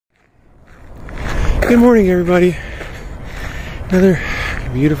Good morning, everybody. Another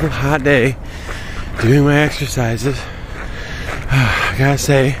beautiful hot day doing my exercises. I gotta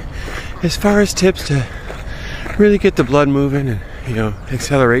say, as far as tips to really get the blood moving and, you know,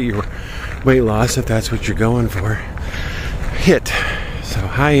 accelerate your weight loss if that's what you're going for, HIIT. So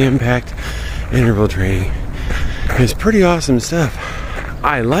high impact interval training is pretty awesome stuff.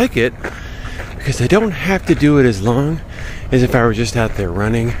 I like it because I don't have to do it as long as if I were just out there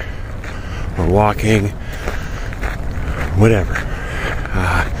running or walking, whatever.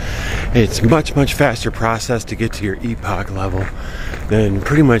 It's much faster process to get to your EPOC level than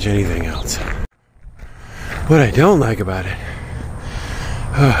pretty much anything else. What I don't like about it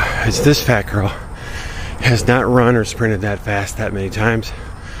is this fat girl has not run or sprinted that fast that many times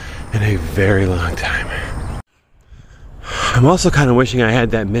in a very long time. I'm also kind of wishing I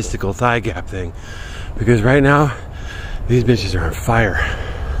had that mystical thigh gap thing, because right now these bitches are on fire.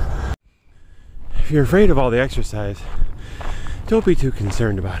 If you're afraid of all the exercise, don't be too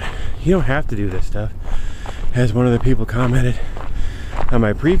concerned about it. You don't have to do this stuff. As one of the people commented on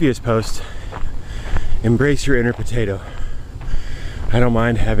my previous post, embrace your inner potato. I don't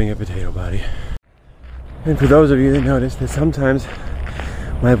mind having a potato body. And for those of you that notice that sometimes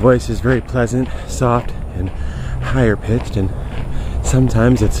my voice is very pleasant, soft, and higher pitched, and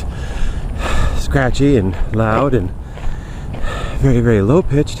sometimes it's scratchy and loud and very low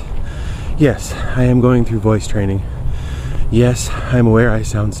pitched. Yes, I am going through voice training. Yes, I'm aware I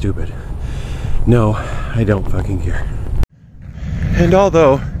sound stupid. No, I don't fucking care. And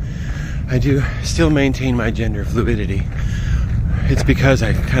although I do still maintain my gender fluidity, it's because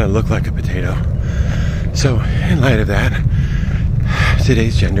I kind of look like a potato. So, in light of that,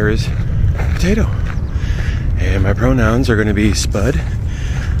 today's gender is potato. And my pronouns are going to be spud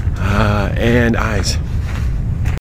and eyes.